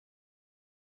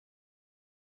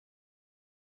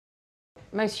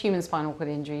Most human spinal cord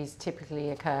injuries typically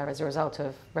occur as a result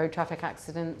of road traffic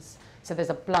accidents. So there's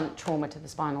a blunt trauma to the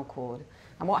spinal cord.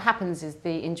 And what happens is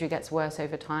the injury gets worse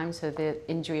over time, so the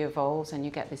injury evolves and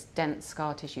you get this dense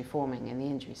scar tissue forming in the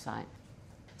injury site.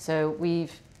 So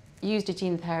we've used a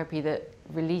gene therapy that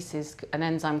releases an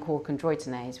enzyme called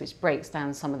chondroitinase, which breaks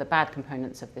down some of the bad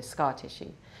components of this scar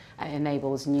tissue and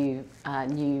enables new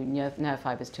nerve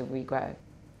fibers to regrow.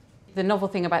 The novel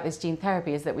thing about this gene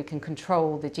therapy is that we can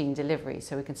control the gene delivery,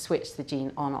 so we can switch the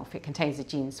gene on off. It contains a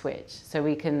gene switch, so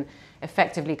we can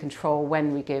effectively control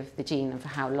when we give the gene and for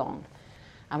how long.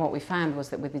 And what we found was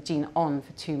that with the gene on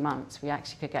for 2 months, we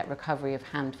actually could get recovery of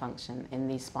hand function in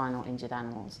these spinal injured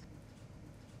animals.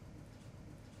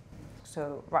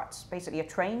 So rats basically are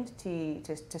trained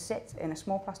to sit in a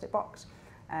small plastic box,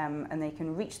 and they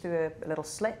can reach through a little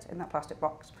slit in that plastic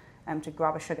box to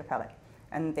grab a sugar pellet.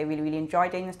 And they really enjoy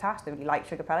doing this task. They really like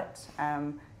sugar pellets,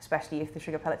 especially if the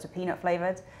sugar pellets are peanut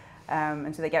flavoured.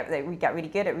 And so they get really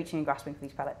good at reaching and grasping for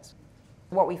these pellets.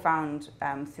 What we found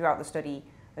throughout the study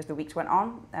as the weeks went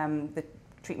on, the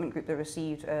treatment group that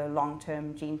received a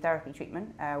long-term gene therapy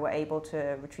treatment were able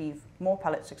to retrieve more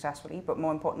pellets successfully, but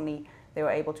more importantly, they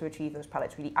were able to retrieve those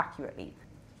pellets really accurately.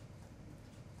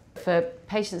 For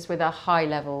patients with a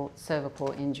high-level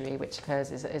cervical injury, which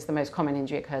is the most common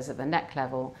injury, occurs at the neck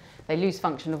level, they lose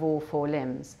function of all 4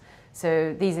 limbs.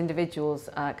 So these individuals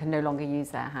can no longer use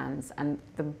their hands, and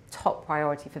the top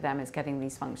priority for them is getting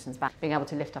these functions back. Being able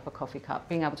to lift up a coffee cup,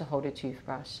 being able to hold a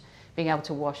toothbrush, being able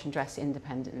to wash and dress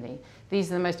independently.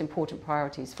 These are the most important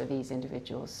priorities for these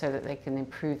individuals so that they can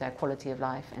improve their quality of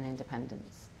life and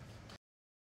independence.